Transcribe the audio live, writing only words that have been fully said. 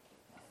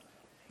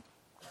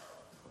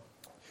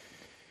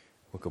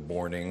Well, good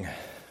morning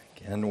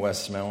again,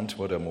 Westmount.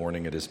 What a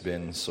morning it has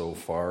been so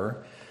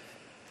far.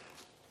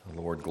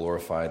 The Lord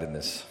glorified in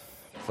this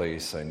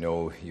place. I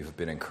know you've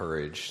been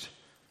encouraged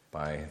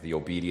by the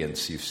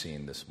obedience you've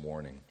seen this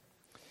morning.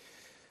 I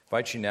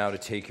invite you now to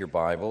take your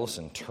Bibles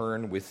and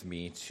turn with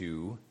me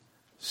to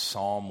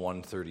Psalm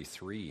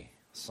 133.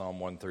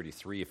 Psalm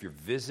 133. If you're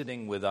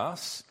visiting with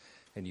us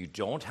and you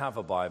don't have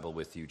a Bible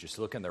with you, just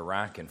look in the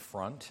rack in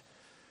front.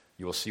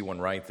 You will see one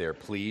right there.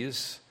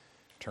 Please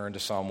turn to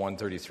Psalm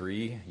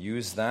 133,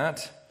 use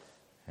that,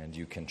 and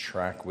you can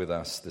track with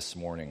us this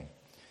morning.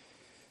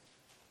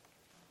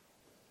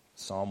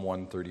 Psalm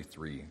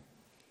 133.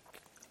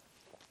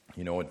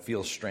 You know, it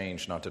feels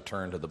strange not to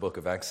turn to the book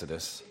of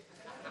Exodus,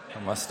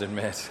 I must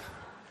admit.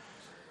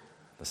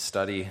 The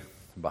study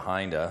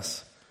behind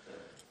us.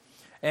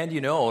 And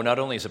you know, not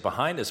only is it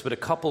behind us, but a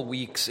couple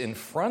weeks in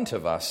front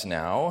of us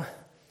now,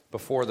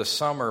 before the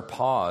summer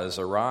pause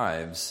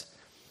arrives.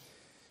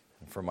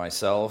 And for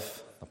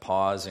myself, the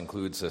pause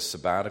includes a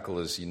sabbatical,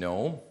 as you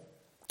know.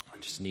 I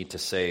just need to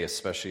say,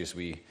 especially as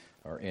we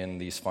are in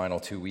these final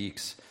 2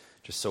 weeks,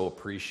 just so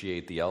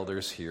appreciate the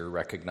elders here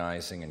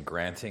recognizing and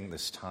granting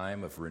this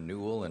time of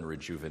renewal and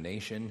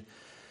rejuvenation.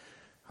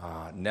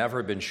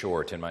 Never been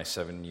short in my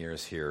 7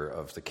 years here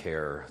of the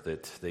care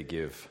that they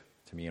give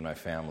to me and my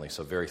family,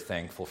 so very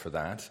thankful for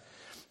that.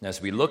 And as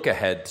we look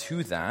ahead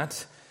to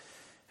that,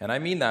 and I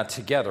mean that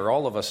together,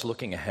 all of us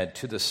looking ahead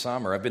to the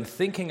summer, I've been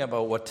thinking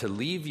about what to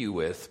leave you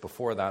with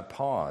before that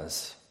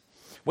pause.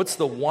 What's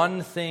the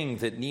one thing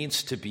that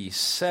needs to be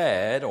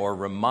said or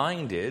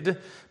reminded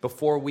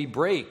before we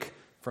break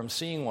from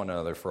seeing one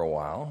another for a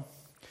while?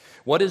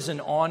 What is an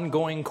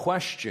ongoing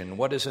question?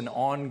 What is an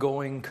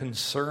ongoing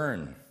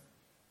concern?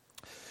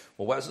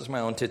 Well,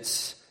 Westmount,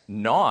 it's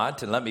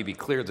not, and let me be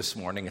clear this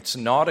morning, it's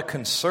not a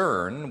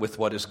concern with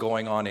what is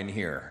going on in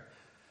here.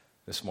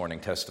 This morning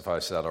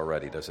testifies to that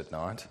already, does it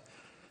not?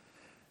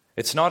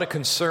 It's not a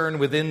concern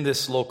within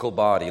this local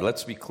body.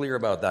 Let's be clear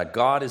about that.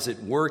 God is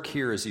at work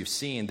here, as you've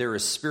seen. There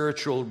is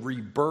spiritual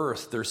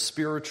rebirth. There's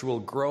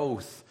spiritual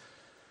growth.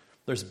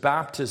 There's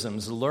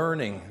baptisms,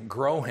 learning,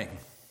 growing.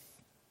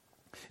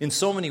 In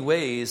so many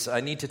ways,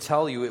 I need to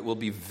tell you, it will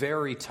be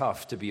very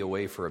tough to be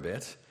away for a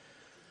bit.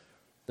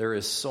 There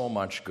is so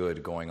much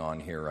good going on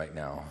here right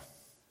now.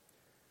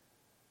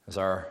 As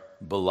our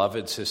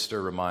beloved sister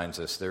reminds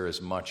us, there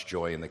is much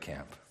joy in the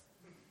camp.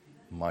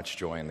 Much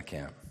joy in the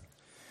camp.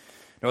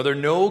 No, there are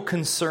no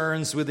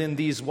concerns within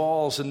these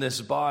walls in this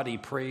body,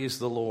 praise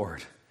the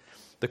Lord.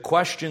 The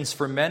questions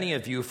for many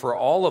of you, for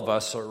all of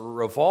us,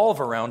 revolve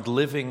around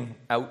living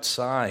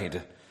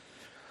outside.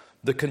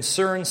 The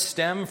concerns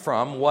stem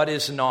from what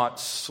is not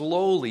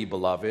slowly,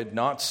 beloved,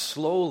 not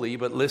slowly,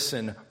 but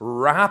listen,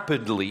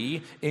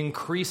 rapidly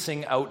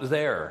increasing out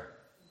there.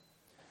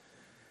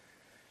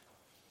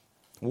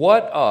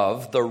 What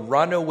of the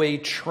runaway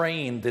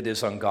train that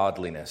is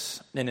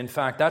ungodliness? And in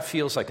fact, that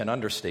feels like an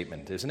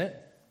understatement, isn't it?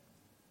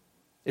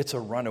 It's a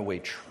runaway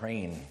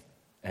train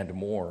and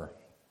more.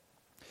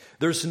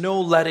 There's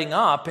no letting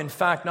up. In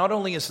fact, not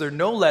only is there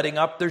no letting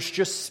up, there's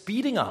just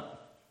speeding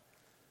up.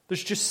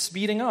 There's just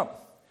speeding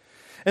up.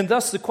 And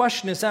thus the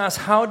question is asked,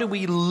 how do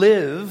we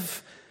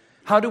live?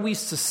 How do we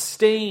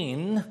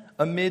sustain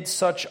amid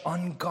such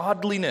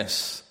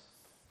ungodliness?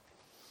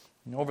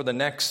 And over the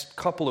next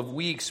couple of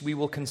weeks, we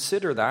will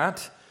consider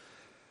that.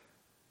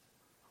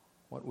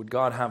 What would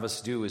God have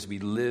us do as we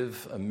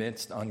live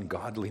amidst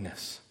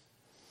ungodliness?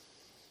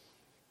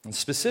 And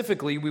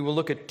specifically, we will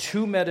look at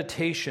two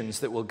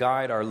meditations that will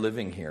guide our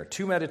living here.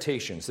 Two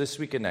meditations, this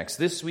week and next.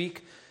 This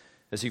week,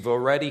 as you've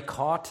already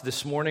caught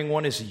this morning,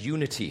 one is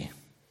unity,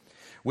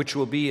 which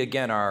will be,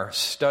 again, our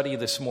study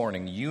this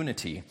morning,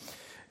 unity.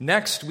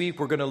 Next week,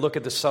 we're going to look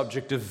at the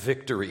subject of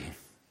victory.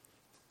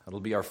 That'll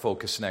be our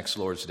focus next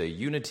Lord's Day.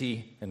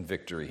 Unity and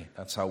victory.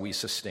 That's how we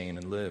sustain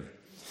and live.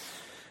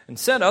 And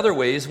said other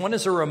ways, one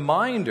is a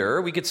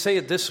reminder, we could say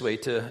it this way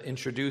to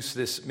introduce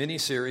this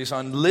mini-series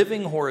on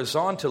living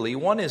horizontally.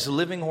 One is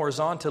living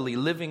horizontally,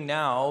 living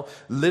now,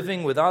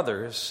 living with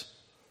others.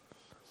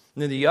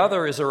 And then the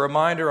other is a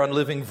reminder on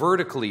living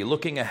vertically,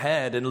 looking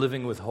ahead and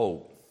living with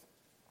hope.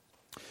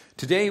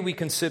 Today we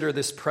consider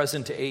this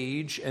present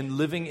age and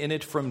living in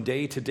it from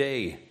day to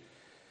day.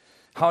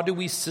 How do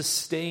we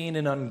sustain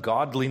in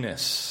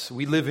ungodliness?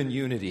 We live in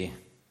unity.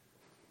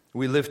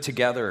 We live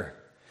together.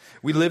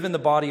 We live in the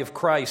body of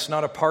Christ,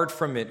 not apart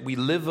from it. We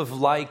live of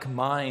like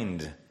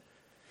mind.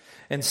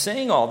 And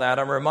saying all that,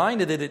 I'm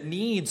reminded that it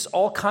needs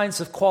all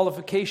kinds of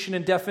qualification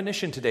and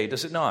definition today,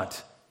 does it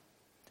not?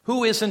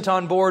 Who isn't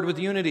on board with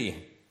unity?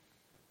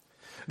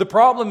 The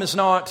problem is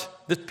not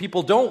that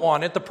people don't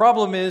want it. The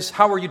problem is,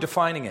 how are you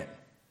defining it?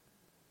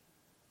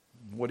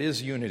 What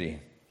is unity?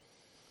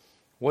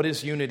 What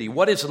is unity?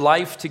 What is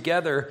life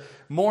together?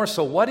 More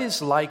so, what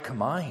is like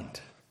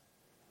mind?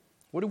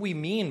 What do we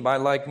mean by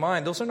like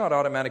mind? Those are not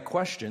automatic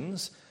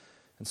questions,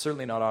 and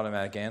certainly not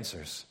automatic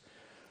answers.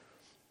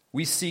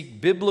 We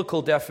seek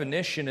biblical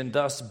definition and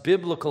thus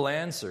biblical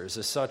answers.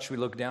 As such, we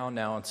look down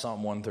now at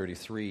Psalm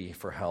 133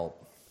 for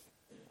help.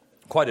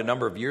 quite a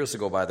number of years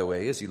ago, by the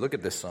way, as you look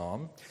at this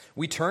psalm.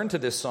 We turned to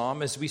this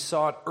psalm as we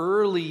sought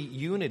early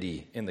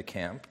unity in the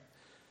camp.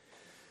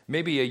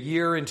 Maybe a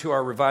year into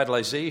our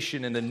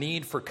revitalization and the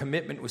need for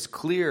commitment was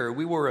clear.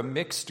 We were a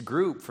mixed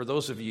group. For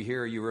those of you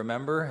here, you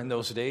remember in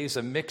those days,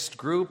 a mixed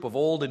group of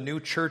old and new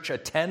church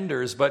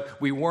attenders,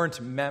 but we weren't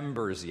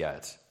members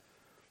yet.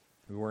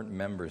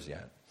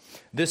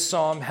 This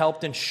psalm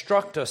helped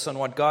instruct us on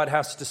what God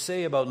has to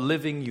say about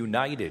living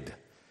united.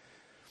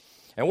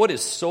 And what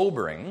is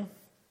sobering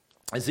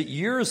is that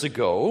years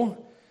ago,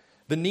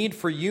 the need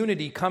for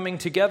unity coming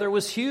together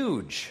was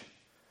huge.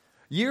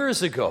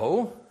 Years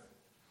ago,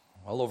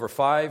 well over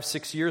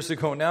 5-6 years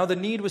ago now, the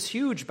need was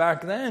huge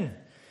back then.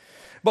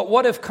 But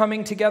what of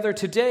coming together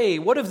today?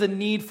 What of the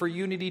need for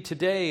unity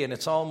today? And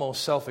it's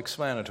almost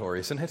self-explanatory,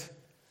 isn't it?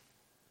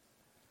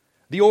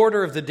 The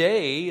order of the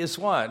day is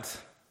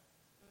what?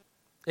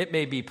 It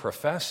may be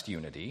professed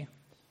unity,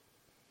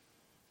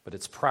 but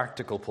it's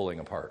practical pulling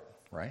apart,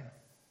 right?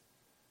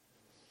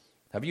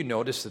 Have you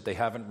noticed that they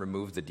haven't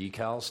removed the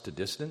decals to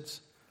distance?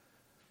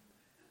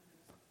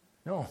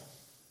 No,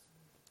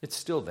 it's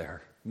still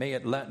there. May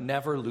it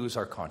never lose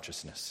our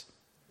consciousness.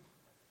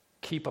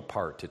 Keep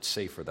apart. It's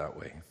safer that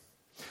way.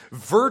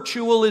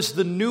 Virtual is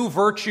the new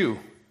virtue.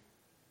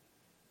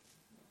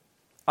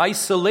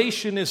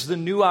 Isolation is the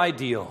new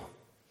ideal.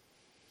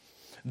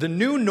 The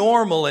new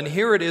normal, and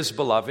here it is,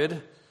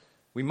 beloved,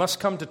 we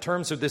must come to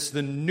terms with this.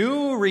 The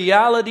new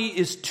reality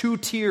is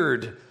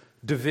two-tiered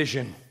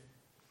division.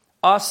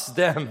 Us,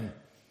 them.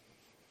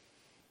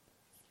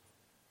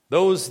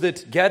 Those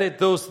that get it,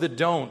 those that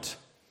don't.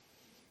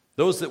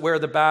 Those that wear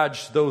the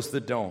badge, those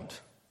that don't.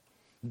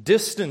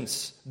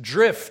 Distance,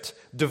 drift,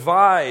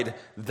 divide,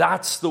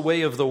 that's the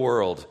way of the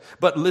world.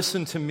 But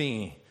listen to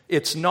me,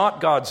 it's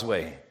not God's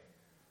way.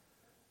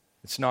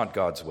 It's not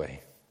God's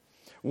way.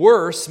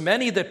 Worse,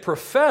 many that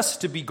profess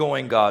to be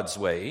going God's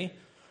way,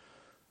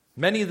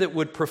 many that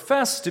would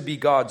profess to be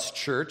God's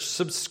church,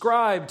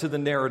 subscribe to the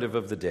narrative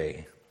of the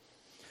day.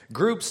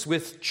 Groups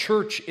with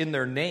church in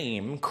their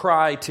name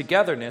cry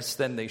togetherness,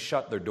 then they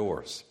shut their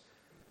doors.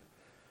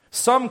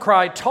 Some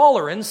cry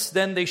tolerance,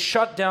 then they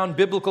shut down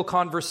biblical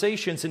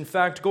conversations, in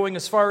fact, going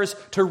as far as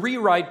to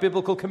rewrite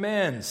biblical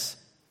commands.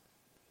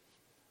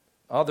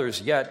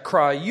 Others yet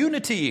cry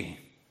unity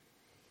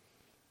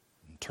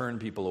and turn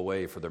people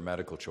away for their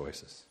medical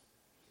choices.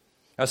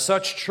 As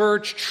such,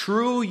 church,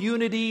 true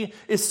unity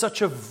is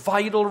such a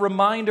vital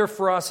reminder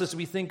for us as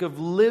we think of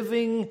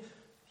living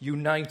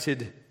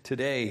united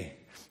today.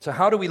 So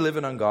how do we live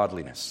in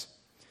ungodliness?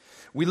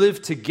 We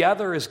live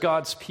together as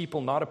God's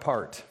people, not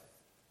apart.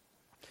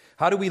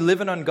 How do we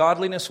live in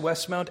ungodliness,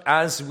 Westmount?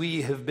 As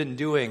we have been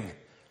doing.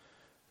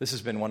 This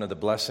has been one of the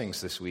blessings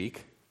this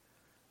week.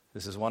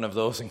 This is one of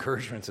those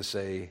encouragements to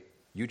say,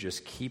 you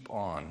just keep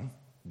on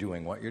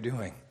doing what you're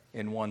doing,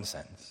 in one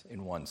sense.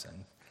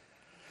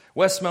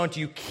 Westmount,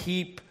 you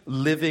keep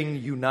living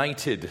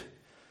united.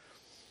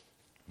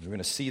 We're going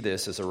to see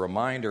this as a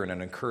reminder and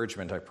an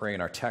encouragement, I pray,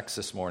 in our text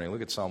this morning.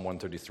 Look at Psalm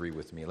 133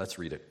 with me. Let's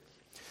read it.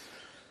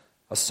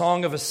 A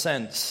song of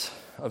ascents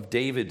of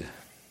David.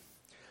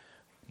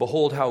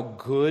 Behold how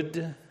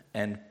good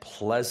and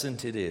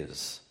pleasant it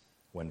is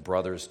when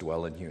brothers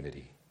dwell in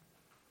unity.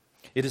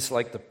 It is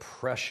like the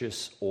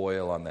precious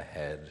oil on the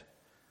head,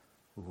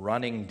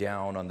 running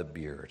down on the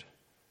beard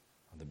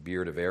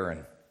of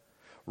Aaron,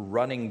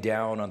 running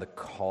down on the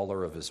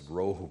collar of his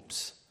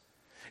robes.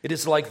 It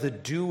is like the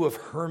dew of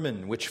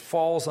Hermon, which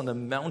falls on the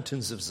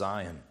mountains of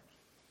Zion.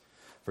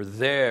 For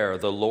there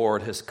the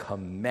Lord has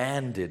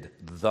commanded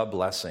the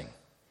blessing,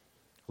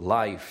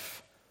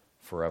 life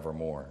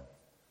forevermore.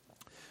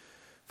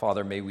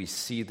 Father, may we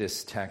see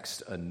this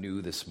text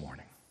anew this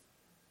morning.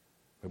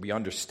 May we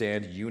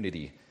understand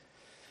unity,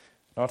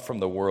 not from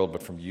the world,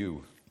 but from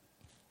you.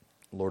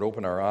 Lord,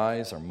 open our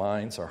eyes, our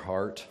minds, our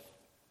heart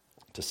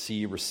to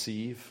see,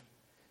 receive,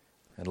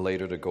 and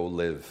later to go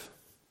live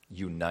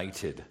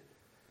united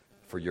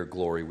for your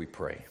glory, we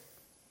pray.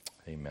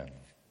 Amen.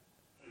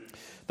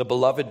 The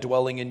beloved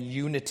dwelling in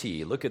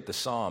unity. Look at the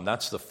psalm.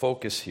 That's the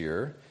focus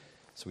here.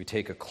 So we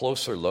take a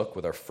closer look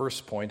with our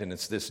first point, and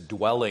it's this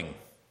dwelling.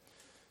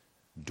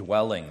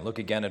 Dwelling. Look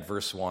again at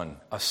verse 1.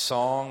 A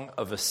song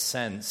of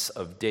ascents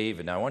of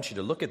David. Now I want you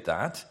to look at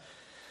that.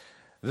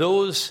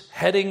 Those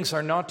headings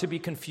are not to be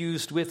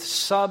confused with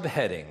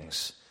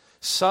subheadings.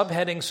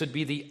 Subheadings would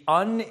be the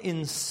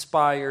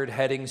uninspired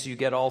headings you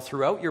get all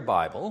throughout your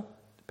Bible,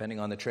 depending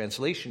on the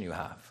translation you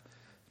have.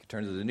 You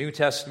turn to the New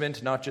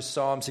Testament, not just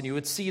Psalms, and you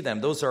would see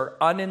them. Those are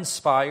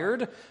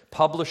uninspired.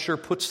 Publisher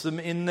puts them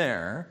in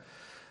there.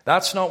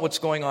 That's not what's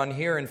going on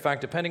here. In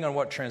fact, depending on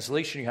what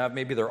translation you have,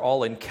 maybe they're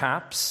all in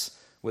caps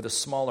with a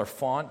smaller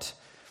font.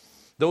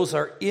 Those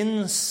are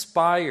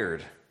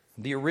inspired,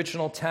 the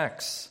original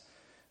texts.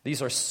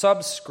 These are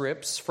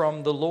subscripts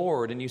from the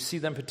Lord, and you see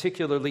them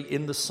particularly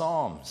in the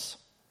Psalms.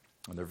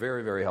 And they're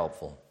very, very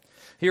helpful.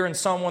 Here in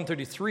Psalm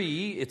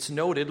 133, it's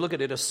noted, look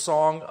at it, a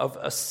song of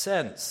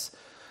ascents.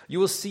 You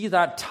will see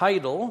that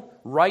title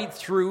right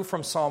through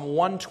from Psalm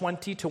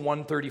 120 to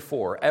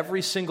 134.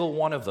 Every single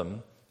one of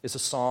them is a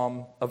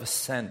psalm of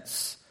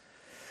ascents.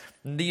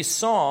 These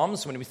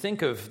psalms, when we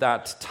think of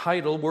that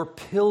title, were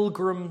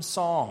pilgrim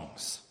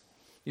songs.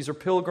 These are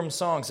pilgrim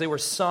songs. They were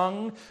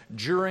sung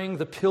during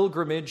the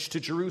pilgrimage to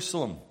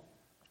Jerusalem.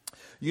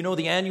 You know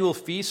the annual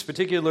feast,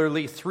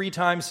 particularly 3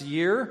 times a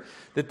year,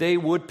 that they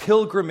would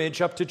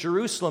pilgrimage up to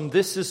Jerusalem.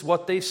 This is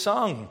what they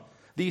sung.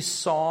 These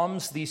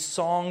psalms, these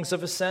songs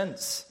of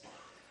ascents.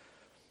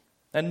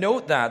 And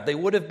note that they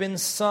would have been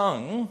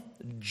sung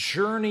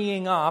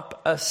journeying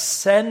up,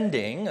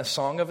 ascending, a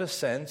song of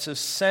ascents,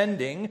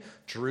 ascending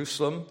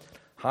Jerusalem,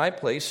 high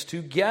place,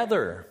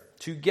 together.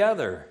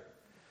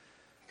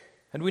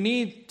 And we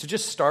need to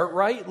just start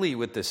rightly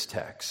with this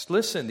text.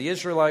 Listen, the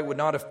Israelite would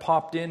not have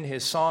popped in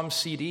his Psalm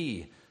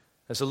CD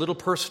as a little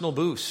personal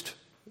boost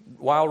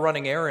while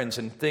running errands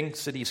and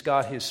thinks that he's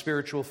got his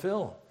spiritual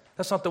fill.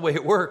 That's not the way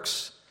it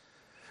works.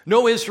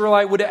 No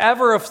Israelite would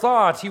ever have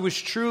thought he was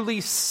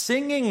truly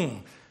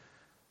singing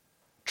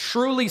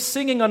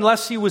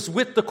unless he was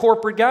with the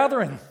corporate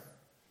gathering.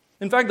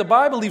 In fact, the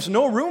Bible leaves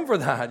no room for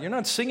that. You're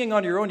not singing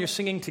on your own, you're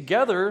singing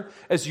together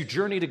as you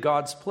journey to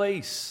God's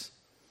place.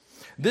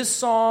 This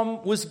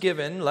psalm was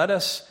given, let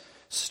us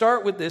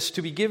start with this,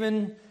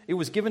 it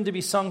was given to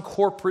be sung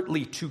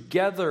corporately,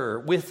 together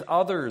with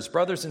others.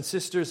 Brothers and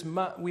sisters,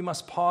 we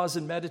must pause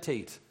and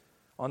meditate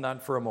on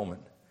that for a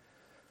moment.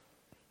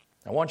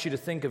 I want you to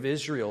think of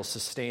Israel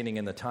sustaining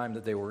in the time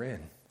that they were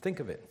in.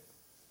 Think of it.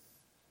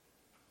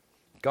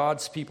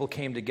 God's people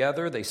came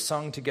together, they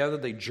sung together,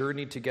 they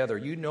journeyed together.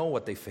 You know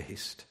what they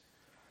faced.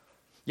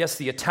 Yes,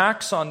 the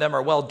attacks on them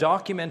are well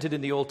documented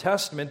in the Old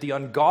Testament, the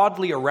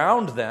ungodly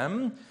around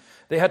them.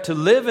 They had to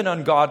live in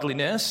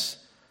ungodliness.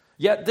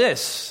 Yet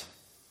this,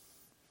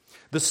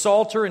 the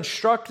Psalter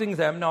instructing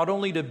them not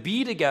only to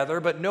be together,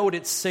 but note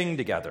it, sing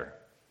together.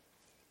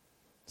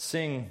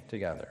 Sing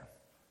together.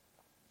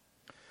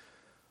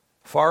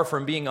 Far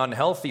from being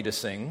unhealthy to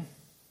sing,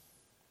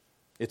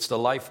 it's the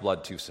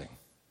lifeblood to sing,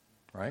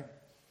 right?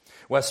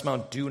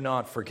 Westmount, do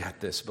not forget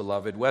this,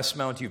 beloved.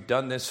 Westmount, you've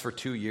done this for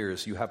 2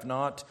 years. You have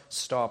not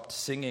stopped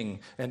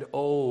singing. And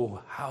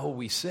oh, how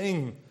we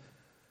sing.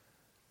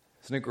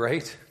 Isn't it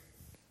great?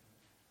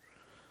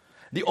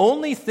 The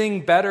only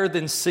thing better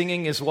than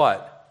singing is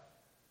what?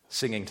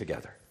 Singing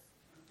together.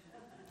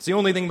 It's the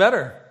only thing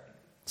better.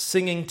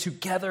 Singing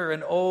together.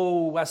 And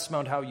oh,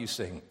 Westmount, how you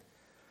sing.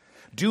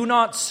 Do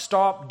not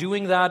stop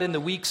doing that in the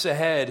weeks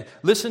ahead.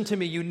 Listen to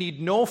me, you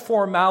need no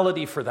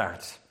formality for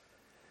that.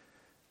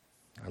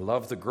 I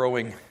love the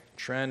growing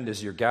trend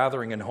as you're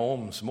gathering in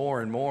homes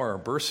more and more,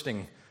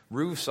 bursting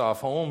roofs off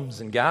homes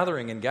and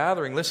gathering.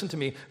 Listen to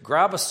me,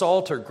 grab a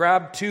psalter,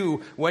 grab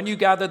 2. When you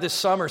gather this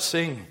summer,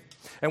 sing.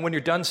 And when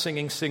you're done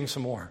singing, sing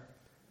some more.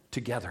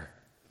 Together.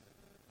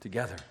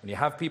 When you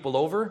have people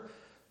over,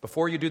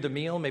 before you do the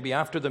meal, maybe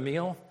after the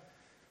meal,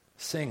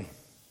 sing.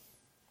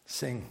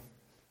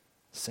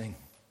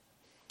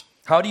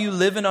 How do you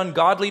live in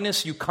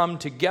ungodliness? You come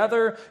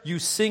together, you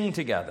sing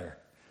together.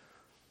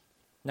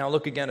 Now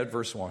look again at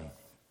verse 1.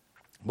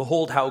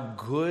 Behold how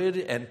good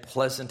and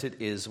pleasant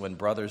it is when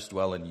brothers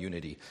dwell in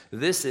unity.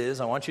 This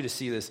is, I want you to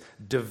see this,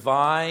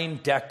 divine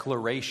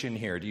declaration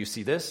here. Do you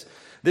see this?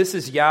 This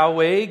is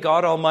Yahweh,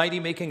 God Almighty,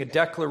 making a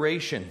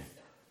declaration.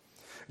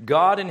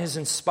 God in His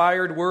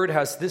inspired word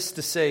has this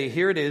to say.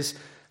 Here it is.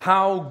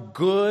 How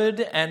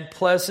good and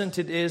pleasant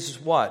it is,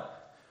 what?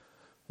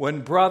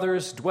 When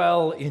brothers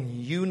dwell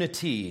in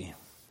unity.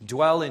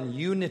 Dwell in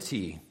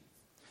unity.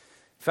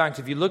 In fact,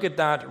 if you look at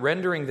that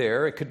rendering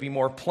there, it could be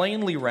more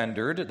plainly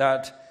rendered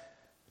that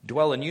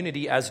dwell in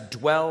unity as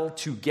dwell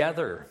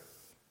together.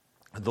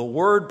 The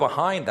word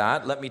behind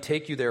that, let me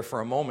take you there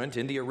for a moment,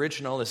 in the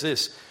original is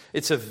this.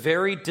 It's a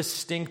very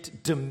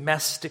distinct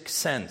domestic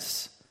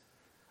sense.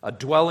 A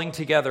dwelling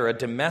together, a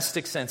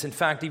domestic sense. In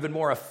fact, even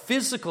more a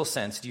physical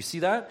sense. Do you see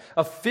that?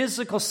 A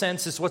physical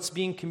sense is what's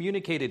being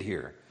communicated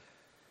here.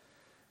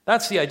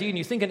 That's the idea. And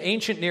you think in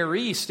ancient Near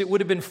East, it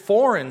would have been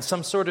foreign,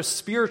 some sort of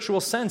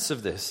spiritual sense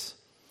of this.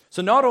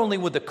 So not only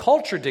would the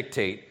culture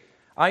dictate,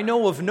 I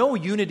know of no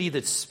unity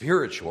that's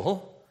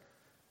spiritual,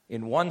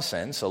 in one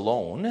sense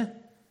alone.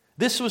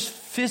 This was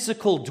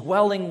physical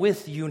dwelling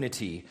with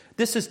unity.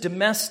 This is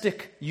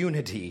domestic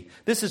unity.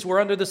 This is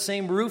we're under the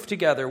same roof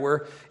together.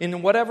 We're,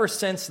 in whatever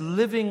sense,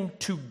 living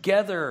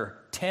together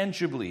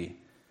tangibly.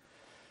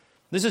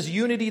 This is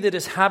unity that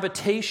is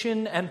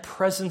habitation and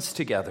presence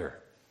together.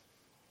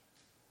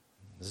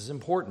 This is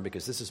important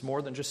because this is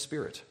more than just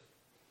spirit.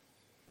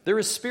 There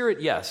is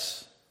spirit,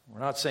 yes. We're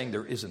not saying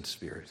there isn't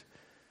spirit.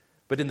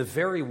 But in the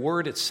very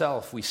word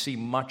itself, we see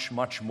much,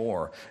 much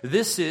more.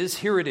 This is,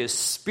 here it is,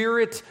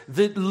 spirit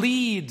that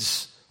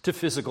leads to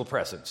physical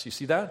presence. You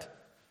see that?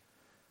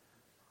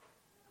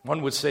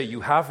 One would say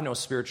you have no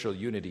spiritual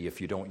unity if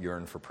you don't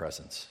yearn for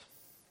presence.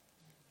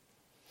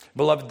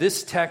 Beloved,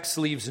 this text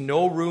leaves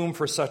no room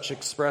for such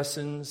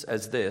expressions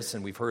as this,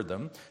 and we've heard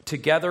them,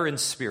 together in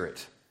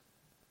spirit.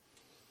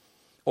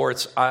 Or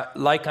it's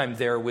like I'm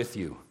there with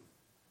you.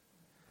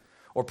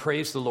 Or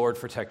praise the Lord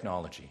for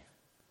technology.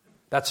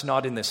 That's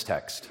not in this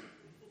text.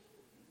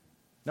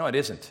 No, it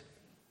isn't.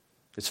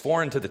 It's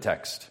foreign to the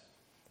text.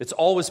 It's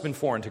always been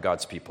foreign to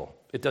God's people.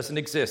 It doesn't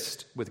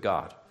exist with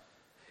God.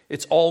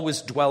 It's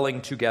always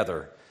dwelling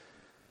together.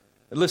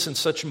 Listen,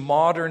 such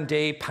modern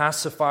day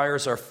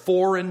pacifiers are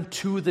foreign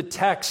to the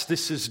text.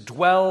 This is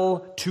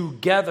dwell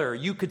together.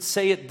 You could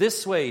say it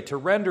this way to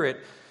render it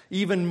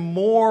even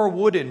more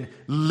wooden: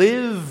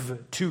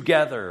 live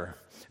together.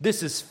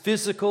 This is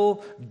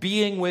physical,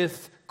 being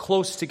with,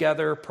 close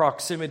together,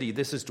 proximity.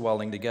 This is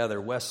dwelling together.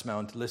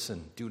 Westmount,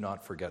 listen, do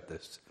not forget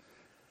this.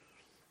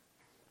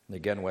 And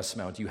again,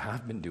 Westmount, you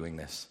have been doing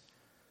this.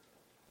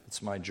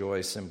 It's my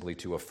joy simply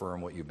to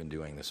affirm what you've been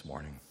doing this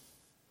morning.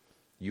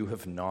 You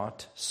have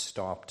not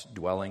stopped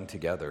dwelling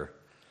together.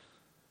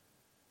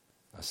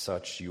 As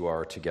such, you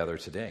are together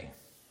today.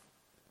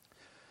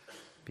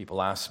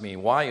 People ask me,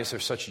 why is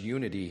there such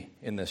unity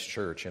in this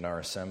church, in our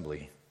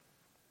assembly?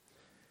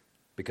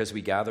 Because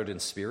we gathered in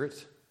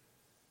spirit?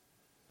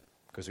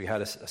 Because we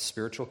had a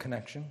spiritual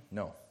connection?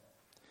 No.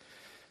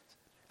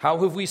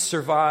 How have we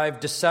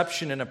survived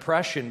deception and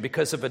oppression?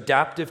 Because of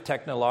adaptive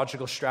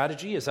technological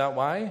strategy? Is that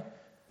why?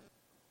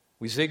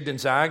 We zigged and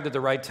zagged at the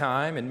right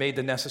time and made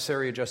the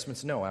necessary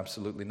adjustments? No,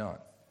 absolutely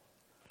not.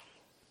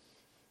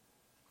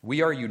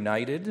 We are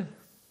united,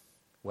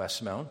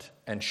 Westmount,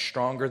 and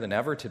stronger than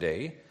ever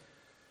today.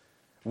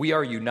 We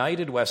are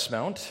united,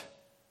 Westmount,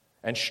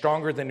 and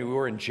stronger than we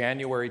were in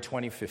January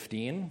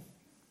 2015.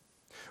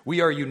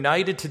 We are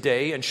united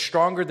today and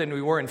stronger than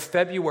we were in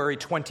February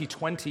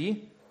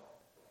 2020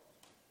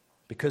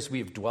 because we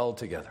have dwelled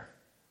together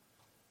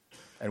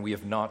and we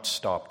have not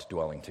stopped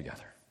dwelling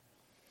together.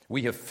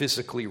 We have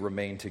physically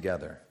remained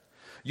together.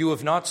 You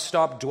have not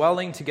stopped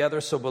dwelling together,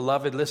 so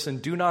beloved, listen,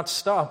 do not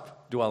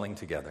stop dwelling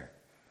together.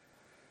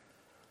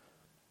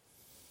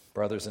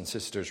 Brothers and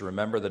sisters,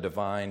 remember the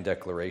divine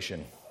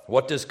declaration.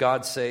 What does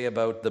God say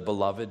about the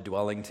beloved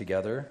dwelling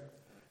together?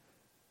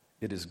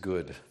 It is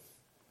good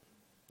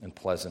and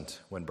pleasant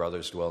when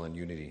brothers dwell in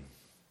unity.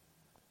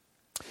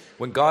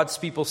 When God's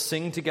people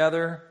sing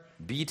together,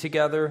 be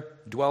together,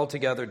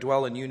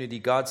 dwell in unity,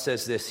 God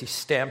says this, He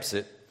stamps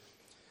it.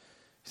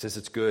 He says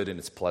it's good and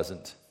it's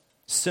pleasant.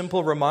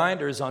 Simple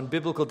reminders on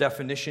biblical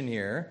definition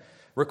here.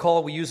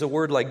 Recall we use a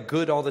word like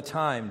good all the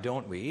time,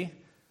 don't we?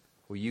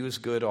 We use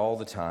good all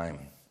the time.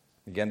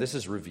 Again, this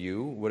is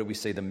review. What do we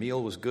say? The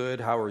meal was good.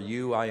 How are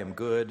you? I am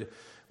good.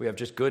 We have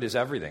just good is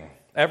everything.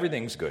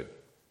 Everything's good.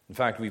 In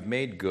fact, we've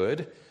made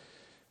good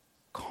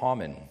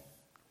common,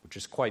 which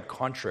is quite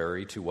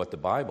contrary to what the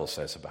Bible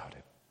says about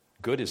it.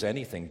 Good is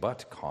anything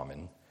but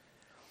common.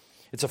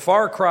 It's a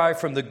far cry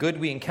from the good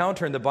we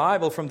encounter in the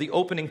Bible from the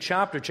opening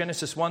chapter,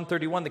 Genesis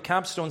 1:31. The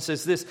capstone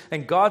says this,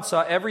 and God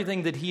saw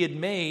everything that He had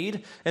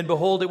made, and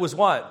behold, it was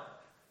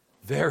what?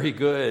 Very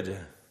good.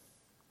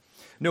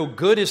 No,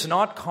 good is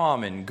not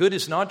common. Good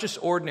is not just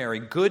ordinary.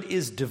 Good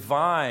is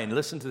divine.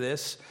 Listen to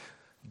this.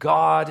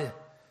 God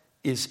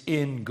is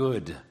in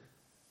good.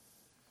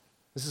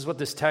 This is what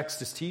this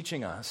text is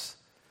teaching us.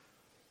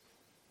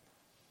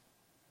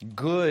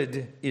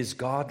 Good is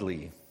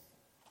godly.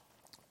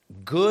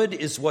 Good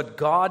is what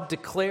God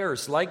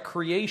declares, like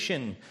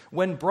creation,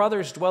 when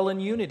brothers dwell in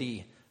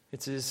unity.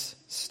 It's His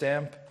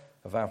stamp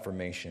of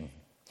affirmation.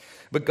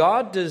 But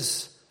God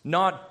does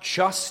not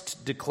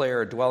just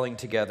declare dwelling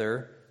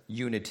together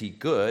unity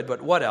good,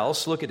 but what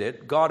else? Look at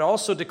it. God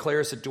also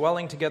declares that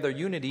dwelling together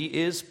unity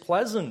is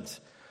pleasant.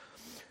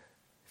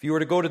 If you were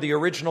to go to the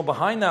original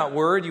behind that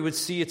word, you would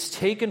see it's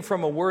taken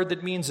from a word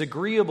that means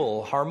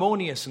agreeable,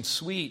 harmonious, and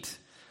sweet.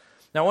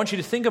 Now I want you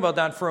to think about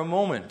that for a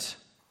moment.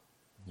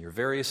 Your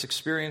various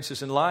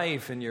experiences in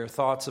life and your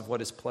thoughts of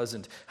what is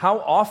pleasant. How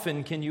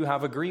often can you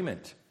have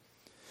agreement?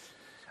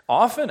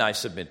 Often, I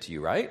submit to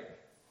you, right?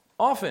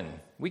 Often.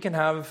 We can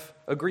have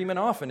agreement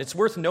often. It's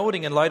worth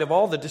noting in light of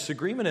all the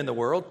disagreement in the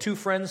world, two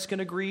friends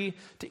can agree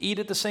to eat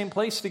at the same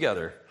place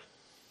together.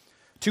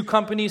 Two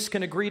companies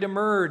can agree to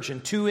merge,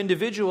 and two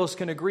individuals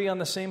can agree on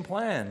the same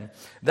plan.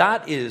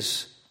 That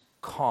is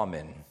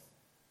common.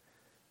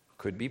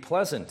 Could be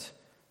pleasant.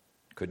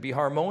 Could be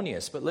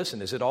harmonious. But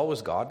listen, is it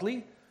always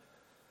godly?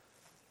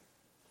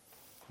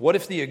 What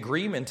if the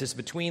agreement is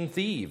between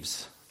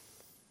thieves?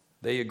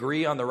 They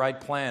agree on the right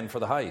plan for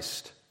the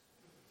heist.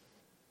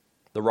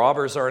 The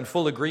robbers are in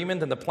full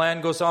agreement and the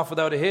plan goes off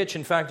without a hitch.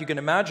 In fact, you can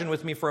imagine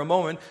with me for a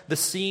moment the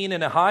scene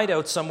in a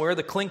hideout somewhere,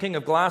 the clinking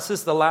of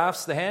glasses, the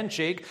laughs, the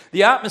handshake.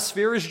 The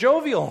atmosphere is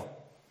jovial.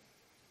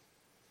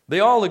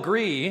 They all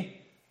agree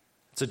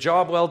it's a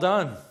job well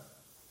done.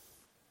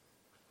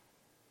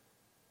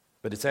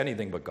 But it's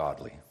anything but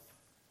godly.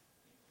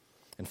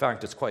 In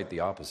fact, it's quite the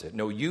opposite.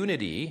 No,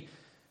 unity,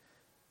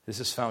 this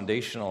is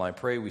foundational. I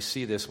pray we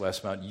see this,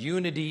 Westmount.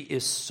 Unity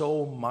is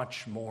so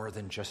much more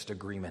than just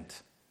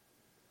agreement.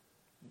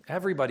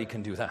 Everybody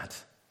can do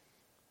that.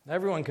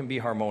 Everyone can be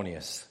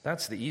harmonious.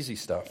 That's the easy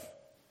stuff.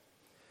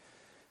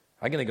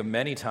 I can think of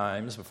many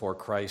times before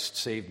Christ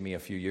saved me a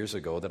few years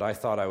ago that I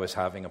thought I was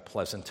having a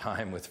pleasant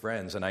time with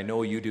friends, and I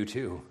know you do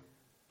too.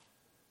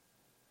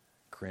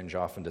 Cringe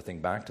often to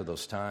think back to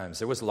those times.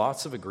 There was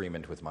lots of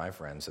agreement with my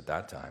friends at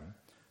that time.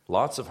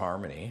 Lots of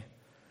harmony.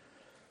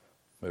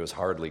 But it was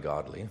hardly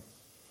godly.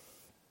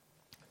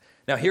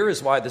 Now here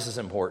is why this is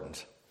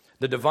important.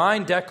 The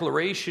divine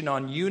declaration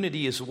on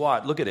unity is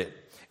what? Look at it.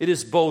 It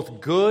is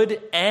both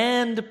good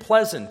and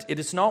pleasant. It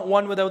is not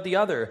one without the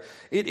other.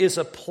 It is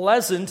a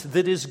pleasant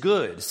that is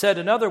good. Said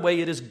another way,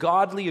 it is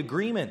godly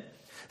agreement.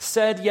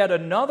 Said yet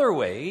another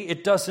way,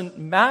 it doesn't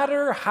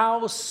matter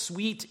how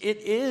sweet it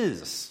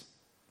is.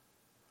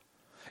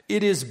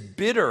 It is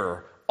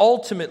bitter,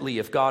 ultimately,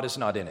 if God is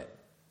not in it.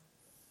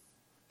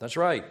 That's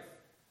right.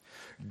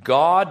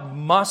 God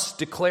must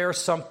declare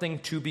something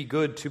to be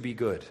good to be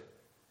good.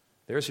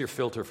 There's your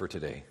filter for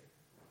today.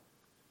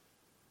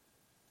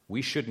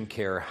 We shouldn't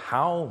care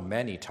how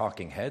many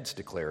talking heads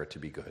declare it to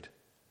be good.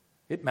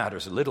 It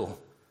matters little.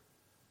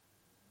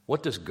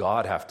 What does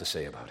God have to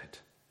say about it?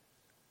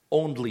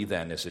 Only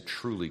then is it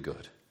truly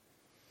good.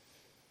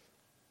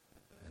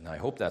 And I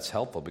hope that's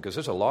helpful because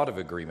there's a lot of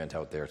agreement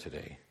out there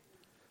today.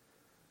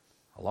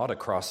 A lot of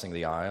crossing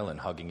the aisle and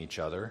hugging each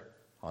other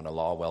on a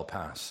law well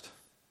passed.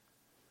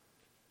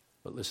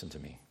 But listen to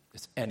me,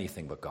 it's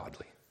anything but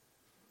godly.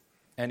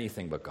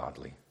 Anything but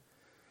godly.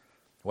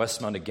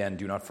 Westmount, again,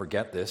 do not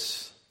forget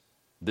this.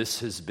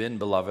 This has been,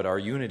 beloved, our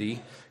unity.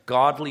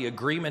 Godly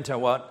agreement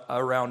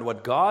around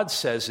what God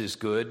says is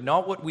good,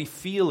 not what we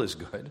feel is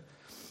good.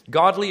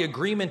 Godly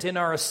agreement in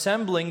our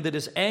assembling that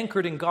is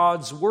anchored in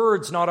God's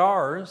words, not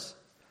ours.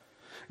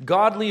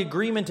 Godly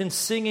agreement in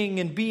singing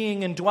and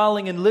being and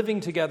dwelling and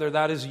living together,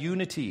 that is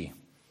unity.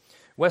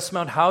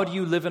 Westmount, how do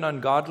you live in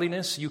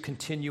ungodliness? You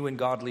continue in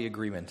godly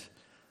agreement.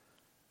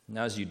 And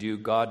as you do,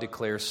 God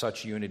declares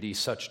such unity,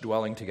 such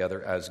dwelling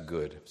together as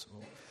good. So,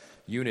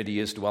 unity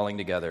is dwelling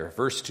together.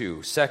 Verse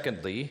 2,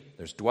 secondly,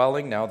 there's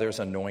dwelling, now there's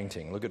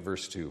anointing. Look at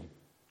verse 2.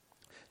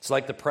 It's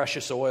like the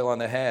precious oil on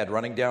the head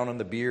running down on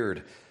the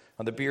beard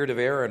of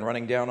Aaron,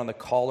 running down on the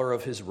collar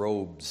of his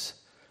robes.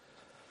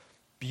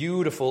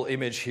 Beautiful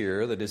image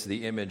here that is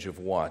the image of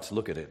what?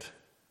 Look at it.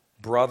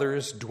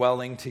 Brothers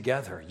dwelling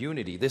together,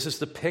 unity. This is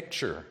the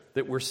picture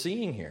that we're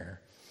seeing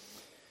here.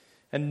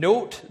 And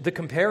note the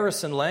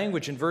comparison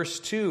language in verse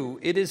 2.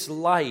 It is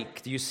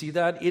like, do you see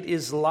that? It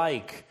is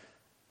like.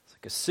 It's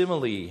like a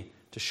simile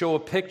to show a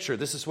picture.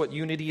 This is what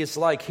unity is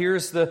like.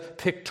 Here's the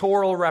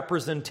pictorial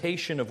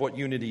representation of what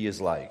unity is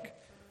like.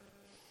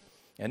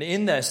 And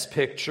in this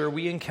picture,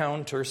 we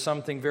encounter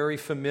something very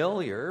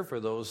familiar for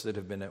those that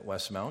have been at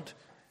Westmount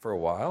for a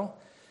while.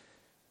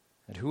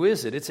 And who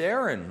is it? It's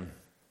Aaron.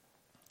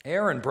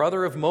 Aaron,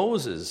 brother of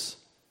Moses,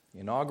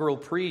 inaugural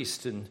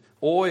priest, and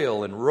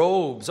oil and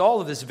robes.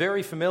 All of this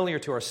very familiar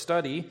to our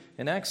study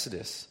in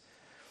Exodus.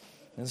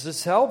 And this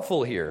is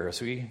helpful here as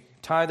we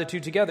tie the two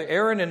together.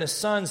 Aaron and his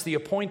sons, the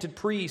appointed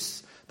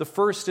priests, the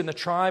first in the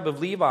tribe of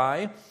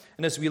Levi.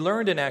 And as we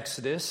learned in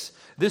Exodus,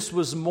 this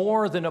was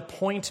more than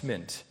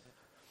appointment.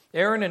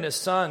 Aaron and his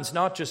sons,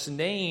 not just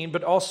named,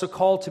 but also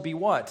called to be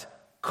what?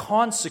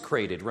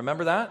 Consecrated.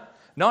 Remember that?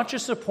 Not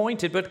just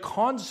appointed, but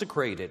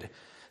consecrated.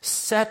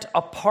 Set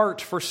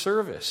apart for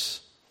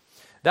service.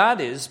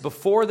 That is,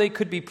 before they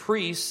could be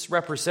priests,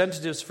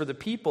 representatives for the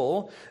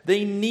people,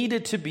 they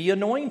needed to be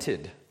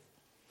anointed.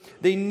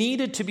 They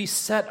needed to be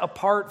set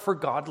apart for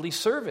godly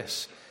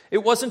service. It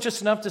wasn't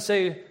just enough to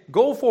say,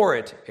 go for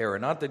it,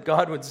 Aaron. Not that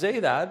God would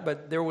say that,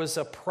 but there was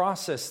a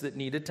process that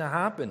needed to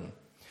happen.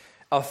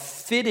 A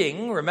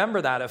fitting,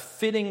 remember that, a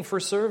fitting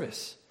for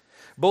service.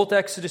 Both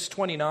Exodus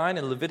 29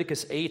 and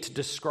Leviticus 8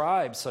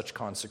 describe such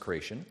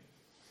consecration.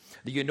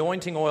 The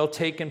anointing oil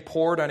taken,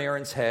 poured on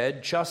Aaron's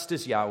head, just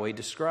as Yahweh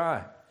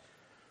described.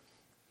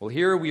 Well,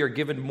 here we are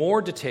given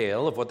more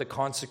detail of what the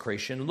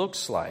consecration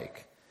looks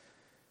like.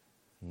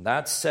 And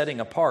that setting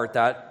apart,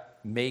 that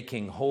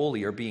making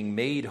holy or being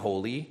made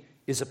holy,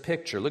 is a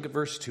picture. Look at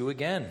verse 2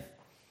 again.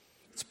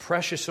 It's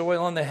precious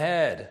oil on the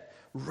head,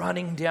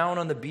 running down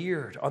on the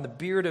beard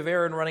of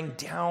Aaron, running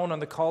down on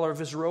the collar of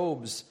his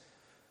robes.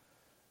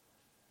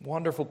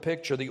 Wonderful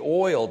picture. The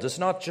oil does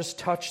not just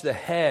touch the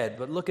head,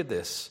 but look at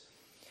this.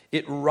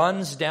 It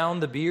runs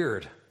down the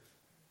beard.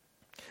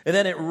 And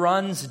then it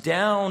runs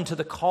down to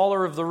the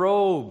collar of the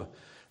robe,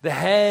 the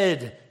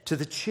head, to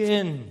the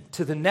chin,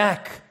 to the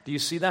neck. Do you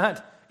see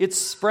that? It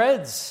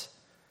spreads.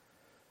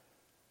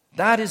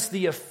 That is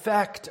the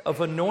effect of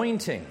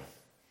anointing.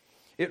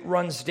 It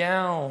runs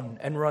down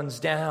and runs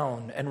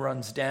down and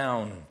runs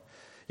down.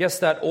 Yes,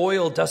 that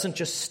oil doesn't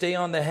just stay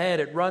on the head.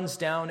 It runs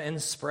down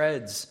and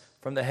spreads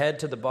from the head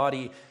to the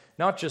body.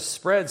 Not just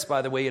spreads,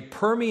 by the way, it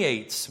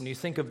permeates when you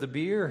think of the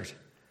beard.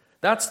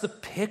 That's the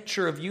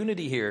picture of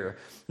unity here.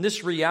 And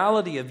this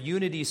reality of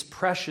unity's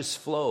precious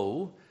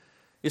flow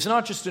is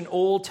not just an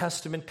Old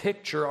Testament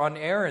picture on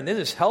Aaron. This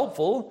is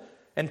helpful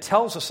and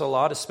tells us a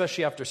lot,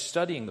 especially after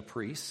studying the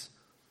priests.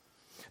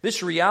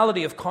 This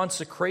reality of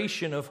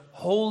consecration, of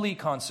holy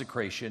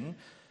consecration,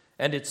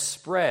 and its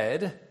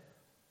spread,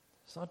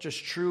 it's not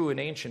just true in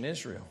ancient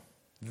Israel.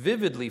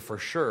 Vividly, for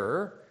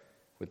sure,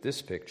 with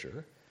this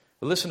picture.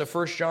 But listen to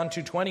 1 John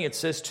 2:20. It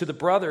says, to the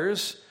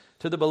brothers,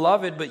 to the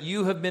beloved, but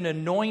you have been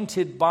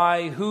anointed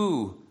by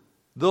who?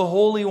 The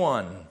Holy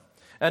One.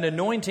 An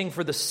anointing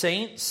for the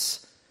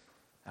saints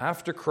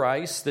after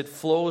Christ that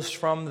flows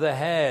from the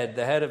head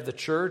of the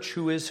church,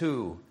 who is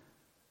who?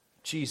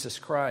 Jesus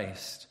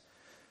Christ.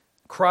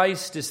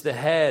 Christ is the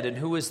head, and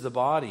who is the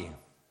body?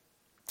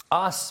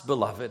 Us,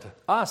 beloved,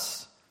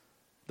 us,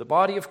 the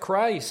body of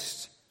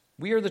Christ.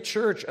 We are the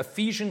church.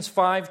 Ephesians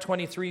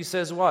 5:23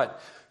 says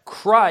what?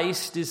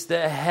 Christ is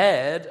the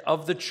head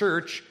of the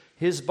church,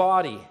 his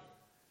body.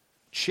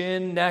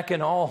 Chin, neck,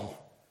 and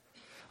all.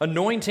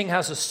 Anointing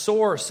has a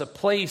source, a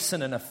place,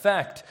 and an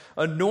effect.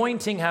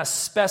 Anointing has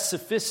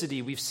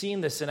specificity. We've seen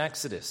this in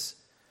Exodus.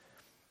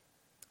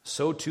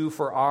 So too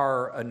for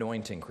our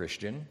anointing,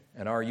 Christian,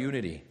 and our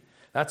unity.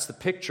 That's the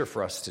picture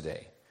for us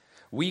today.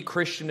 We,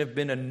 Christian, have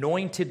been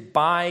anointed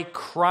by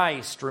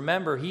Christ.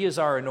 Remember, he is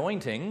our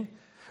anointing.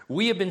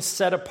 We have been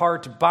set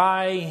apart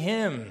by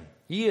him.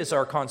 He is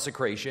our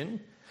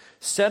consecration.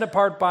 Set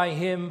apart by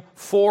him,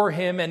 for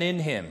him, and in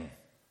him.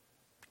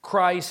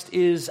 Christ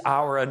is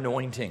our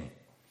anointing.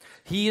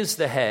 He is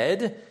the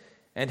head,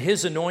 and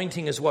his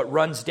anointing is what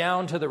runs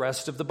down to the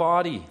rest of the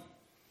body.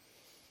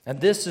 And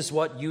this is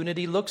what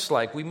unity looks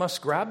like. We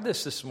must grab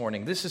this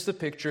morning. This is the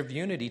picture of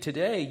unity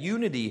today.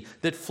 Unity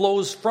that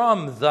flows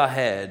from the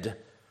head,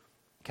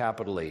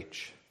 capital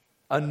H,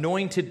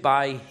 anointed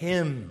by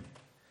him.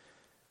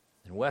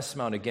 In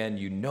Westmount, again,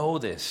 you know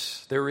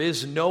this. There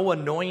is no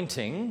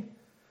anointing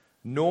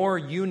nor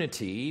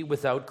unity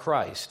without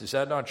Christ. Is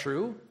that not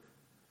true?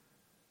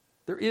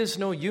 There is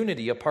no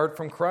unity apart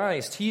from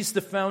Christ. He's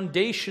the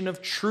foundation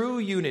of true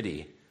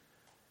unity.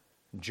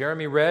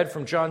 Jeremy read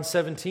from John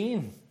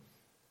 17.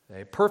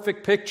 A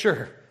perfect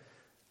picture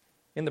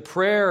in the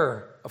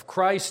prayer of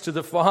Christ to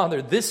the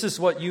Father. This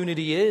is what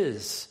unity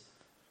is.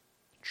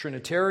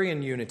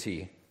 Trinitarian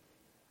unity.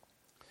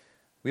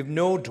 We have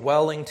no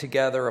dwelling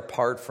together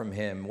apart from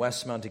him.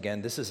 Westmount,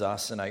 again, this is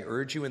us, and I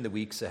urge you in the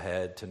weeks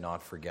ahead to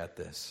not forget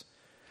this.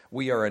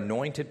 We are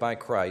anointed by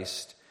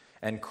Christ,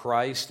 and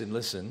Christ, and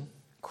listen,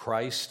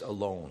 Christ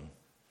alone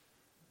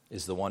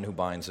is the one who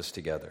binds us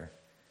together.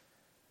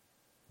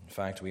 In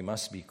fact, we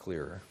must be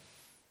clear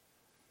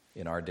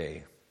in our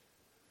day.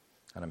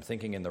 And I'm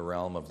thinking in the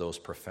realm of those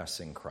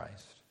professing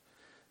Christ,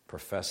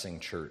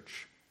 professing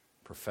church,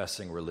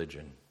 professing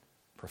religion,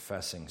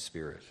 professing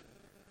spirit.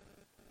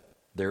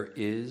 There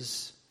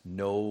is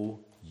no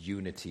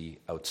unity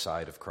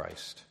outside of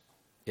Christ.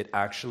 It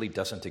actually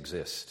doesn't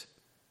exist.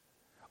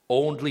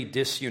 Only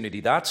disunity.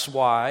 That's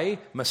why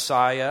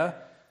Messiah,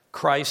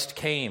 Christ,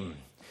 came.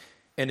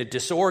 In a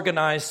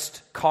disorganized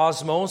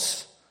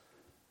cosmos,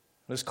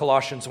 as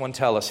Colossians 1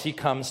 tells us, he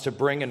comes to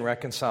bring and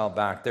reconcile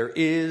back. There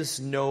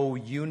is no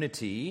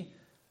unity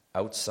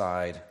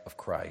outside of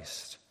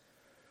Christ.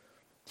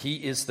 He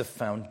is the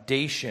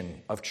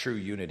foundation of true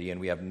unity, and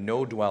we have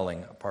no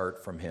dwelling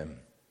apart from him.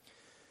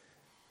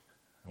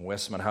 And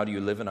Westmount, how do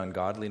you live in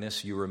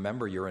ungodliness? You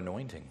remember your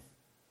anointing.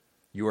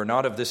 You are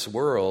not of this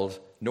world,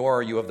 nor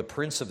are you of the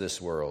prince of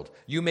this world.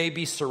 You may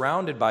be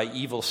surrounded by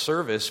evil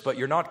service, but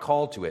you're not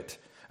called to it,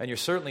 and you're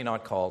certainly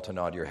not called to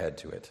nod your head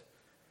to it.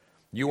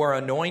 You are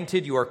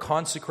anointed, you are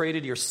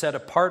consecrated, you're set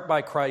apart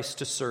by Christ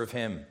to serve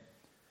him.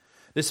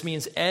 This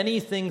means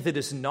anything that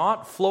is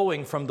not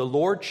flowing from the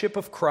lordship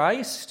of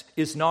Christ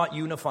is not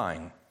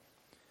unifying.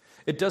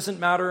 It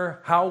doesn't matter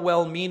how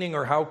well-meaning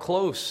or how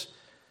close.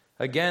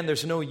 Again,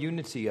 there's no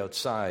unity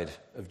outside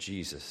of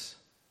Jesus.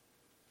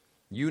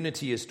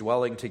 Unity is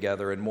dwelling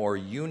together, and more,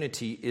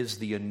 unity is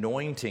the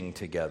anointing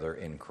together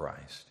in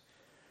Christ.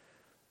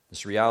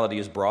 This reality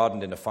is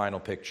broadened in a final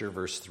picture,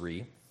 verse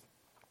 3.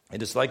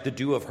 It is like the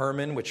dew of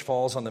Hermon, which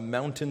falls on the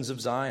mountains of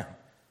Zion.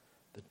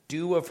 The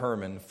dew of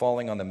Hermon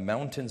falling on the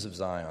mountains of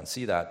Zion.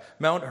 See that?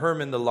 Mount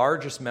Hermon, the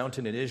largest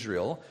mountain in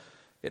Israel.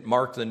 It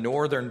marked the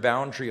northern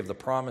boundary of the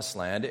Promised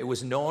Land. It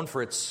was known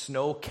for its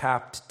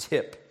snow-capped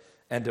tip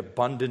and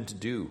abundant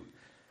dew.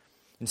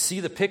 And see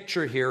the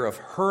picture here of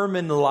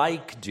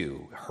Hermon-like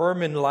dew.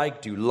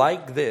 Hermon-like dew.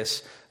 Like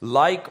this,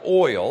 like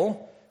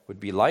oil, would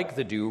be like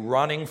the dew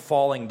running,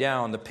 falling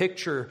down. The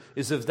picture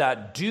is of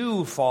that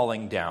dew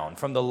falling down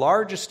from the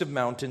largest of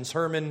mountains,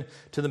 Hermon,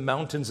 to the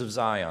mountains of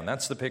Zion.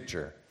 That's the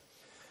picture.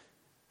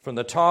 From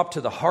the top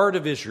to the heart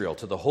of Israel,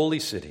 to the holy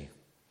city.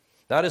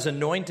 That is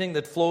anointing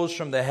that flows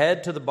from the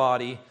head to the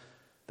body,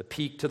 the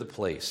peak to the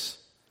place.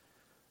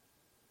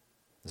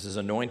 This is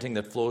anointing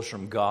that flows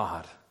from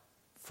God,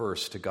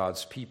 first to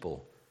God's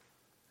people,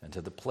 and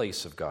to the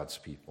place of God's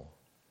people.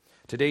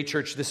 Today,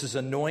 church, this is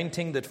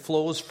anointing that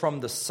flows from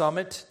the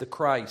summit, the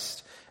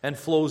Christ, and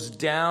flows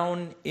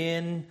down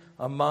in,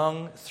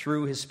 among,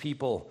 through his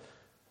people.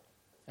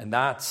 And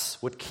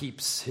that's what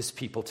keeps his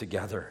people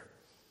together.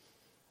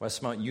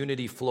 Westmount,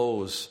 unity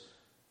flows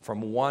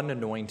from one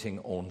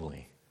anointing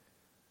only.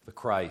 The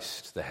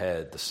Christ, the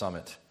head, the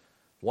summit.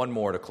 One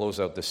more to close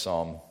out this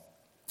psalm.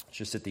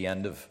 Just at the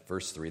end of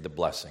verse 3, the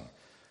blessing.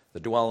 The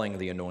dwelling,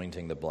 the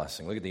anointing, the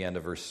blessing. Look at the end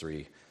of verse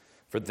 3.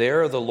 For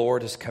there the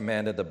Lord has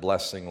commanded the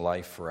blessing,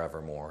 life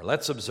forevermore.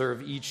 Let's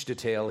observe each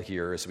detail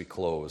here as we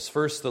close.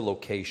 First, the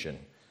location.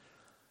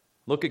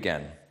 Look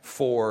again.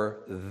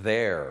 For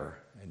there.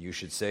 And you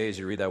should say as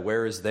you read that,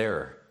 where is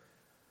there?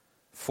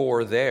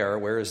 For there,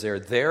 where is there?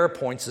 There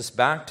points us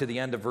back to the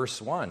end of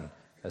verse 1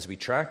 as we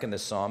track in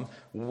this psalm,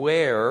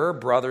 where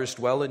brothers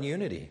dwell in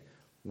unity.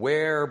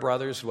 where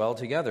brothers dwell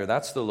together.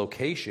 That's the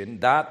location,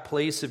 that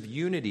place of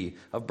unity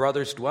of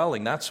brothers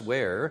dwelling. That's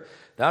where,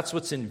 that's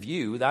what's in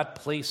view, that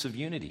place of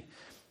unity.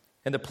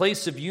 And the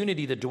place of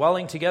unity, the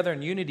dwelling together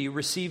in unity,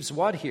 receives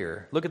what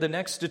here? Look at the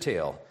next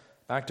detail.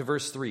 Back to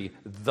verse 3.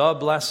 The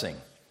blessing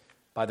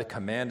by the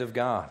command of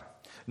God.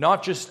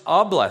 Not just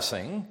a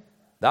blessing.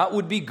 That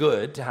would be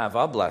good to have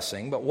a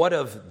blessing. But what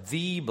of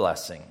the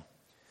blessing?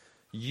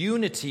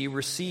 Unity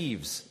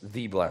receives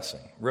the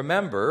blessing.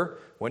 Remember,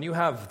 when you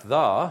have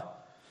the,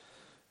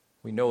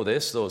 we know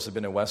this, those who have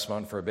been in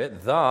Westmount for a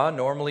bit, the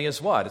normally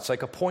is what? It's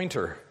like a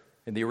pointer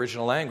in the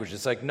original language.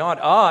 It's like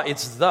not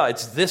it's the,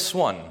 it's this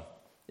one.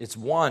 It's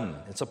one.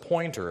 It's a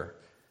pointer.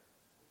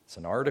 It's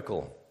an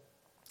article.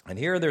 And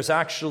here there's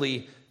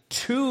actually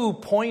two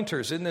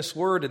pointers in this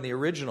word in the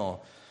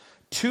original.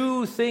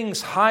 Two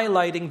things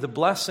highlighting the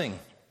blessing.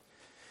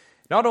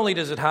 Not only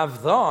does it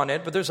have the on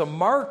it, but there's a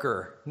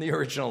marker in the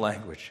original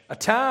language. A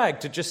tag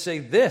to just say,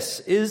 this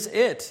is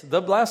it,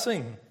 the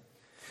blessing.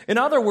 In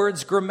other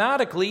words,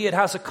 grammatically, it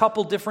has a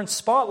couple different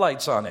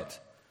spotlights on it.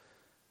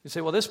 You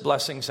say, well, this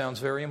blessing sounds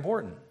very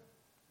important.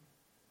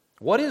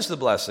 What is the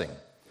blessing?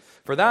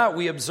 For that,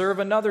 we observe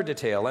another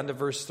detail, end of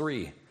verse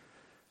 3.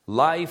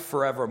 Life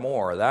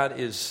forevermore. That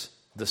is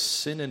the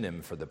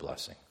synonym for the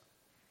blessing.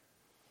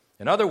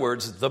 In other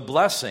words, the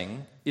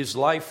blessing is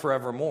life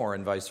forevermore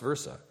and vice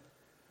versa.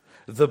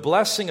 The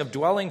blessing of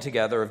dwelling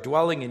together, of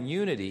dwelling in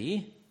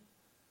unity,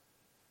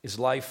 is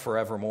life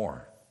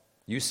forevermore.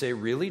 You say,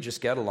 really?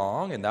 Just get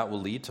along and that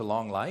will lead to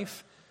long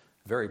life?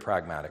 Very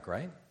pragmatic,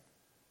 right?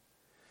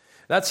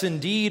 That's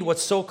indeed what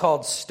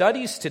so-called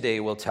studies today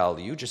will tell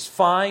you. Just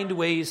find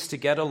ways to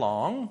get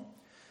along,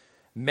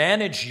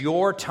 manage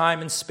your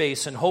time and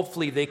space, and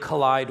hopefully they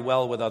collide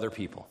well with other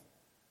people.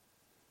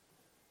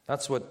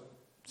 That's what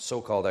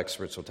so-called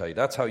experts will tell you.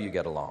 That's how you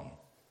get along.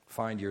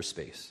 Find your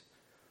space.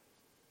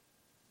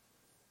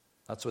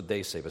 That's what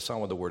they say, but it's not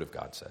what the Word of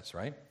God says,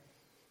 right?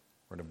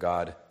 The Word of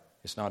God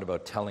is not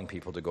about telling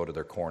people to go to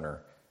their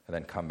corner and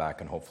then come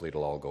back and hopefully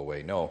it'll all go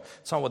away. No,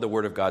 it's not what the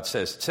Word of God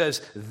says. It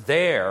says,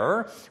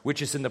 there,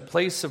 which is in the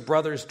place of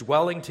brothers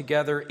dwelling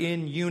together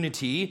in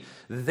unity,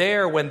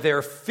 there, when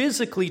they're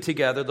physically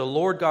together, the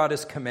Lord God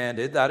has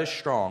commanded, that is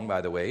strong,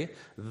 by the way,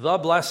 the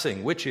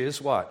blessing, which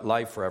is what?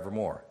 Life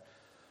forevermore.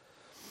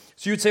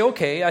 So you'd say,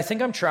 okay, I think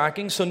I'm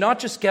tracking, so not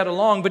just get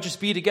along, but just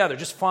be together.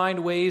 Just find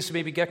ways to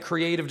maybe get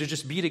creative to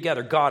just be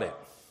together. Got it.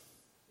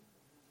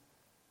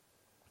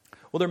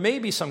 Well, there may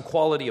be some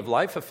quality of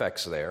life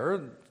effects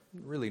there.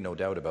 Really no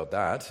doubt about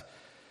that.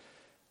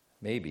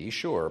 Maybe,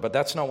 sure, but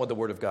that's not what the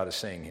Word of God is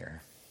saying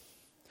here.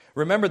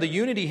 Remember, the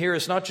unity here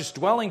is not just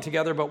dwelling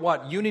together, but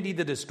what? Unity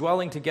that is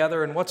dwelling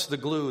together, and what's the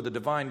glue, the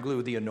divine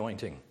glue? The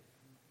anointing.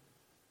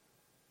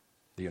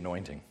 The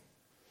anointing.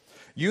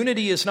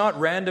 Unity is not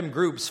random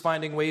groups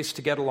finding ways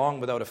to get along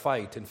without a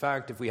fight. In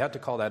fact, if we had to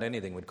call that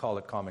anything, we'd call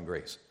it common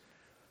grace.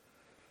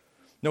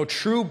 No,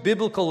 true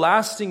biblical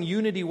lasting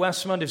unity,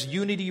 Westmount, is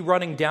unity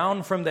running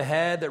down from the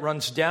head that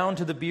runs down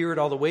to the beard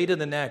all the way to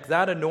the neck.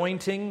 That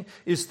anointing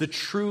is the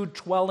true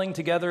dwelling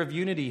together of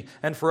unity.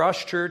 And for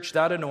us, church,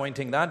 that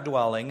anointing, that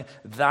dwelling,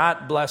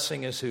 that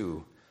blessing is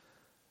who?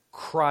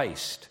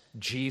 Christ,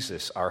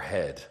 Jesus, our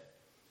head.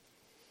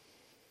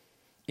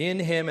 In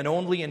Him and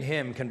only in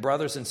Him can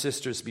brothers and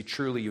sisters be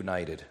truly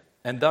united.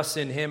 And thus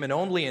in Him and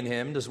only in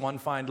Him does one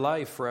find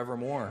life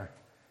forevermore.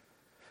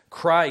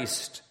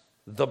 Christ,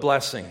 the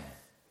blessing.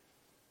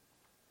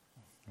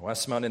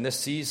 Westmount, in this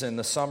season,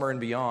 the summer and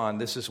beyond,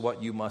 this is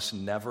what you must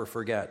never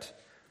forget.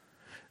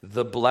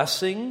 The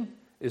blessing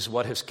is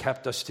what has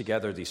kept us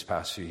together these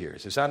past few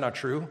years. Is that not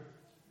true?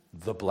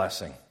 The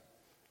blessing.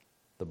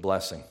 The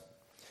blessing.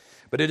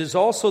 But it is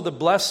also the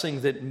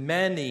blessing that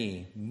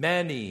many,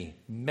 many,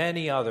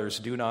 many others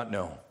do not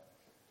know.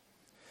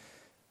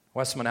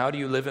 Westmount, how do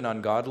you live in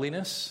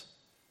ungodliness?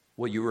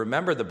 Well, you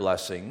remember the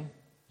blessing,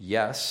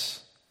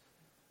 yes,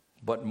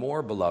 but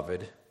more,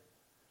 beloved,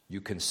 you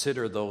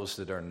consider those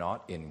that are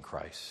not in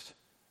Christ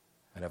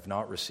and have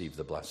not received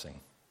the blessing.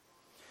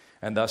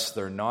 And thus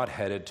they're not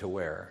headed to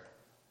where?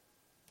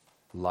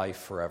 Life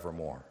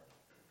forevermore.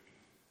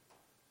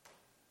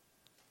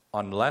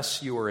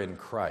 Unless you are in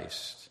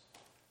Christ,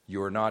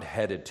 you are not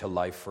headed to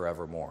life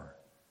forevermore.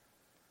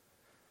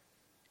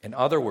 In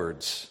other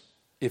words,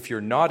 if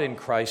you're not in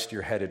Christ,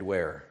 you're headed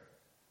where?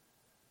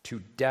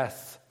 To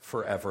death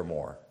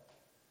forevermore.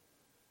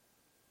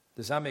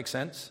 Does that make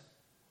sense?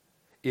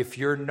 If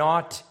you're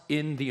not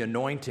in the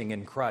anointing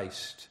in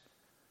Christ,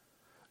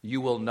 you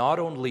will not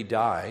only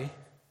die,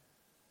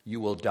 you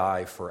will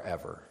die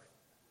forever,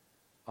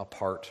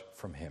 apart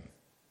from Him.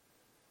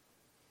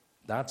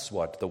 That's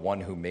what the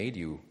one who made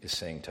you is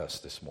saying to us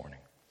this morning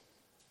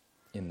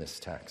in this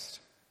text.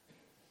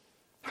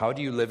 How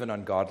do you live in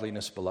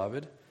ungodliness,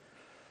 beloved?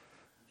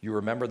 You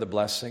remember the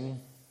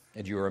blessing,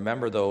 and you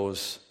remember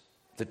those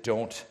that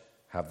don't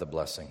have the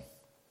blessing.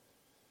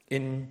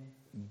 In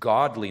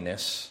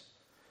godliness,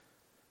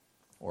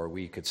 or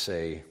we could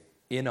say,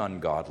 in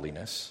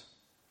ungodliness,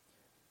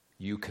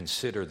 you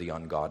consider the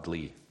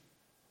ungodly.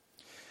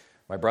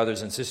 My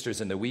brothers and sisters,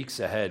 in the weeks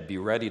ahead, be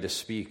ready to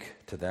speak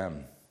to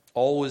them.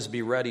 Always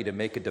be ready to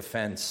make a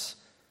defense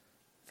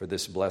for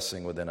this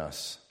blessing within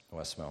us,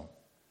 Westmill,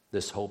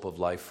 this hope of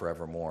life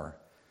forevermore,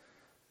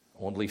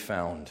 only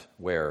found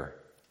where?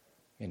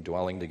 In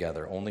dwelling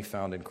together, only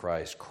found in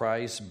Christ.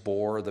 Christ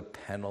bore the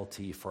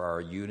penalty for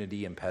our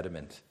unity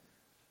impediment.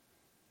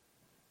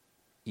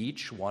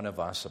 Each one of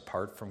us,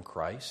 apart from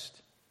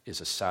Christ,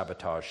 is a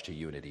sabotage to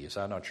unity. Is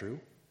that not true?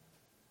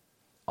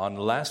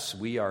 Unless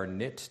we are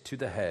knit to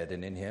the head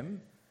and in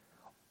him,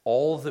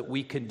 all that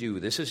we can do,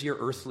 this is your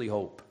earthly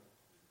hope,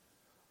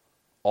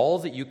 all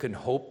that you can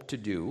hope to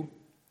do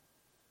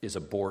is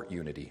abort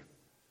unity.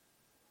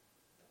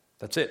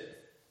 That's it.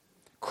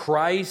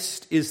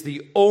 Christ is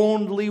the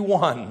only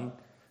one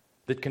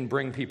that can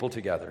bring people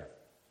together.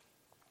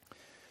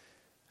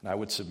 And I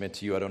would submit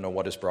to you, I don't know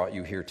what has brought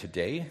you here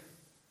today.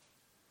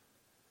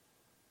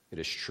 It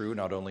is true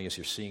not only as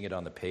you're seeing it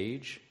on the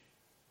page,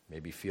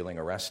 maybe feeling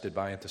arrested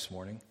by it this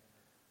morning,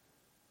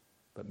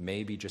 but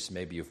maybe, just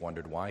maybe, you've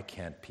wondered, why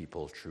can't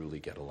people truly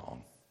get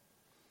along?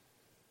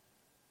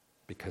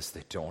 Because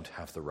they don't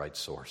have the right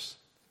source.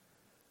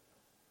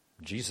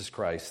 Jesus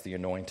Christ, the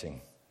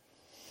anointing.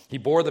 He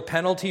bore the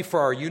penalty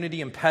for our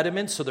unity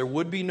impediment, so there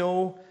would be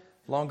no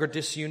longer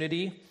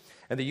disunity.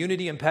 And the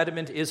unity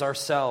impediment is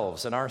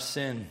ourselves and our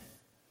sin.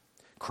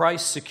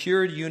 Christ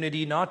secured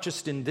unity not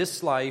just in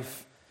this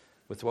life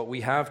with what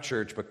we have,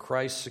 church, but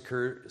Christ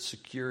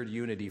secured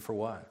unity for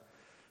what?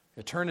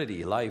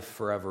 Eternity, life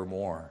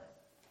forevermore,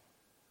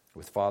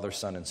 with Father,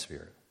 Son, and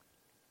Spirit.